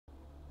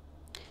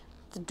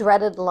the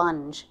dreaded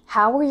lunge.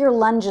 How are your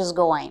lunges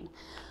going?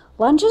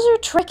 Lunges are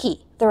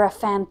tricky. They're a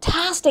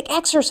fantastic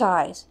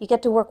exercise. You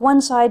get to work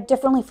one side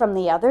differently from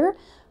the other,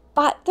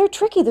 but they're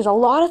tricky. There's a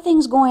lot of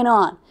things going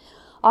on.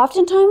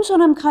 Oftentimes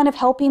when I'm kind of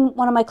helping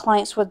one of my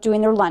clients with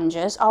doing their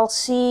lunges, I'll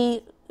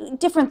see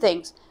different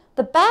things.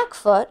 The back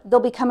foot, they'll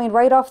be coming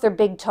right off their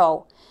big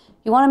toe.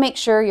 You want to make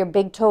sure your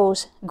big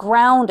toe's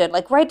grounded,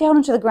 like right down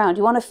into the ground.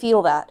 You want to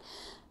feel that,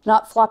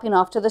 not flopping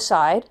off to the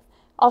side.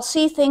 I'll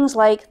see things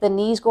like the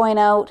knees going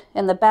out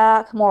in the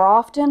back. More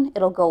often,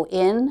 it'll go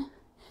in.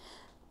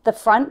 The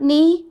front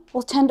knee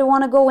will tend to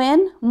want to go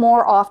in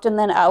more often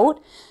than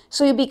out.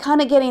 So you'll be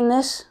kind of getting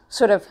this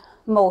sort of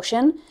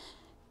motion.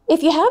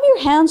 If you have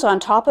your hands on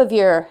top of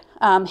your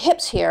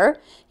hips here,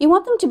 you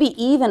want them to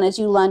be even as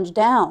you lunge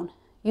down.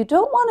 You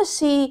don't want to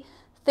see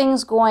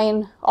things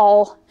going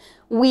all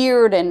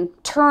weird and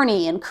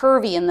turny and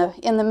curvy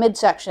in the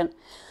midsection.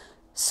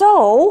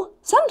 So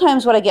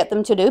sometimes what I get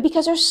them to do,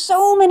 because there's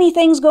so many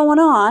things going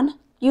on,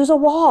 use a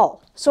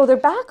wall. So their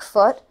back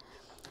foot,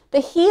 the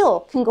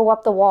heel can go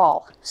up the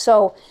wall.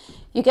 So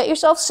you get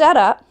yourself set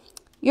up,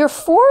 your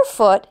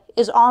forefoot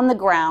is on the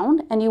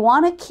ground, and you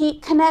want to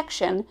keep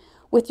connection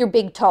with your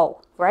big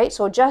toe, right?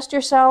 So adjust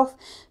yourself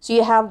so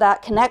you have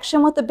that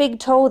connection with the big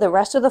toe, the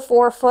rest of the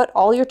forefoot,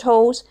 all your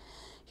toes.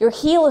 Your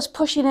heel is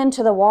pushing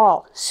into the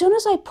wall. As soon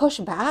as I push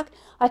back,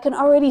 I can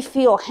already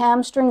feel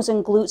hamstrings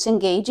and glutes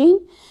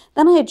engaging.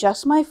 Then I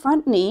adjust my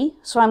front knee.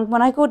 So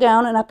when I go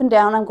down and up and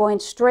down, I'm going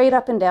straight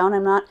up and down.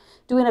 I'm not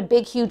doing a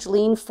big, huge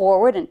lean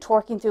forward and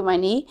torquing through my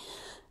knee.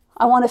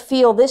 I want to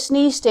feel this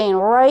knee staying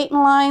right in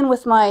line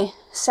with my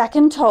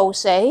second toe,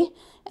 say,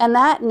 and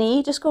that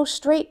knee just goes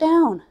straight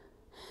down.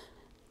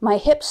 My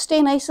hips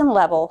stay nice and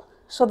level.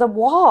 So the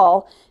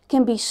wall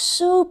can be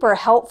super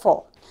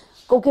helpful.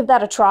 Go give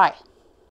that a try.